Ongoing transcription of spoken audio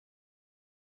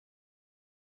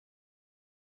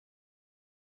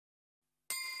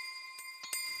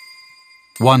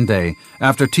One day,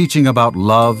 after teaching about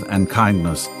love and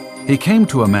kindness, he came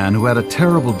to a man who had a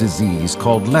terrible disease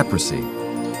called leprosy.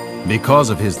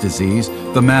 Because of his disease,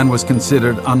 the man was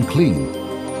considered unclean.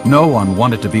 No one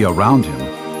wanted to be around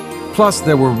him. Plus,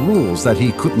 there were rules that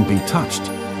he couldn't be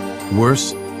touched.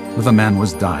 Worse, the man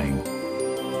was dying.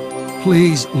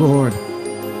 "Please, Lord,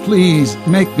 please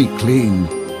make me clean,"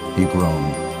 he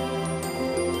groaned.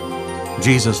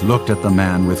 Jesus looked at the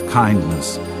man with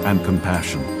kindness and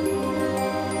compassion.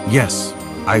 "Yes,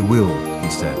 I will," he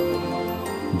said.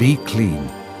 "Be clean."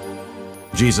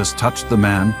 Jesus touched the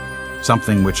man,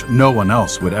 something which no one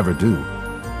else would ever do.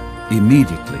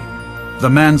 Immediately,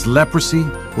 the man's leprosy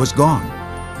was gone.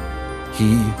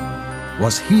 He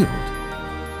was healed.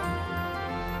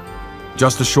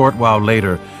 Just a short while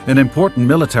later, an important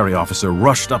military officer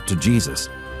rushed up to Jesus.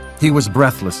 He was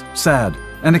breathless, sad,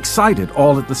 and excited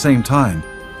all at the same time.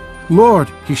 "Lord,"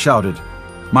 he shouted,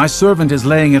 "my servant is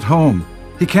laying at home.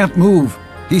 He can't move.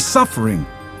 He's suffering."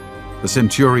 The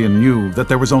centurion knew that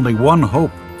there was only one hope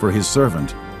for his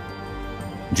servant.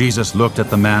 Jesus looked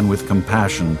at the man with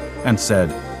compassion and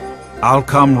said, "I'll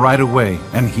come right away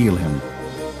and heal him."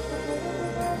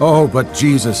 "Oh, but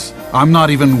Jesus, I'm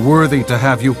not even worthy to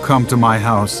have you come to my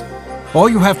house. All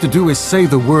you have to do is say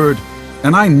the word,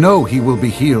 and I know he will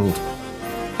be healed.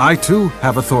 I too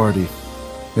have authority.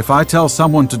 If I tell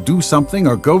someone to do something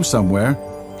or go somewhere,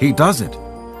 he does it."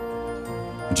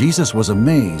 Jesus was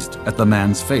amazed at the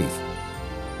man's faith.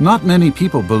 Not many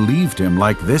people believed him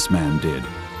like this man did.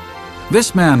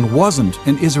 This man wasn't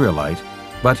an Israelite,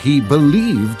 but he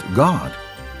believed God.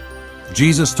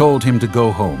 Jesus told him to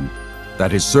go home,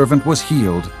 that his servant was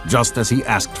healed just as he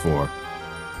asked for.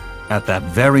 At that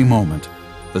very moment,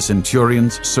 the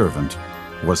centurion's servant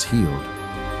was healed.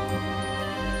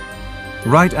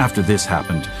 Right after this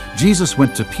happened, Jesus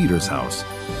went to Peter's house.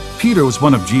 Peter was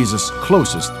one of Jesus'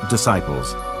 closest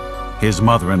disciples. His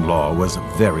mother-in-law was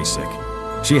very sick.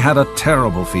 She had a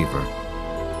terrible fever.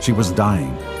 She was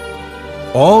dying.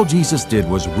 All Jesus did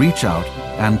was reach out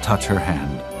and touch her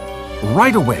hand.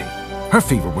 Right away, her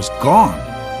fever was gone.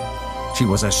 She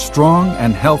was as strong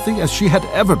and healthy as she had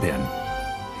ever been.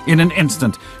 In an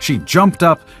instant, she jumped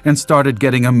up and started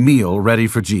getting a meal ready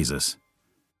for Jesus.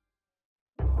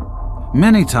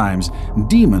 Many times,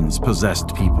 demons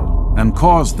possessed people and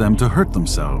caused them to hurt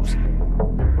themselves.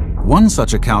 One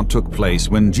such account took place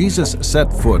when Jesus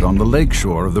set foot on the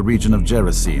lakeshore of the region of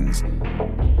Gerasenes.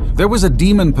 There was a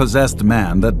demon-possessed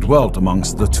man that dwelt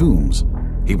amongst the tombs.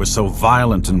 He was so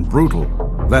violent and brutal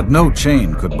that no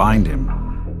chain could bind him.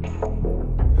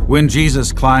 When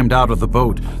Jesus climbed out of the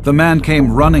boat, the man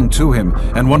came running to him,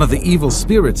 and one of the evil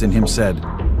spirits in him said,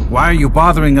 "Why are you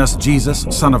bothering us, Jesus,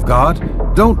 Son of God?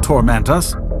 Don't torment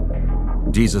us."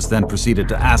 Jesus then proceeded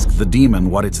to ask the demon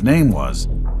what its name was,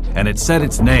 and it said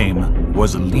its name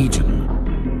was Legion.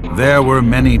 There were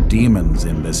many demons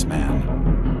in this man.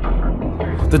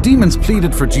 The demons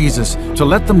pleaded for Jesus to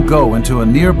let them go into a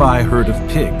nearby herd of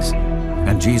pigs,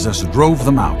 and Jesus drove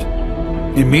them out.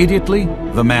 Immediately,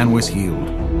 the man was healed.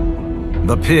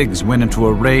 The pigs went into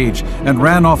a rage and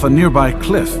ran off a nearby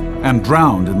cliff and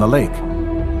drowned in the lake.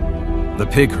 The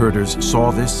pig herders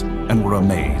saw this and were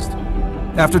amazed.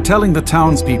 After telling the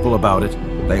townspeople about it,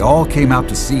 they all came out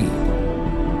to see.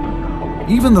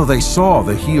 Even though they saw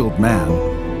the healed man,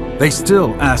 they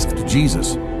still asked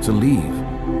Jesus to leave.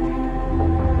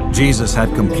 Jesus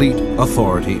had complete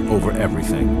authority over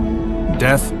everything: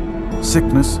 death,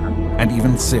 sickness, and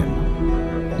even sin.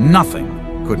 Nothing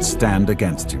could stand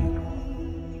against him.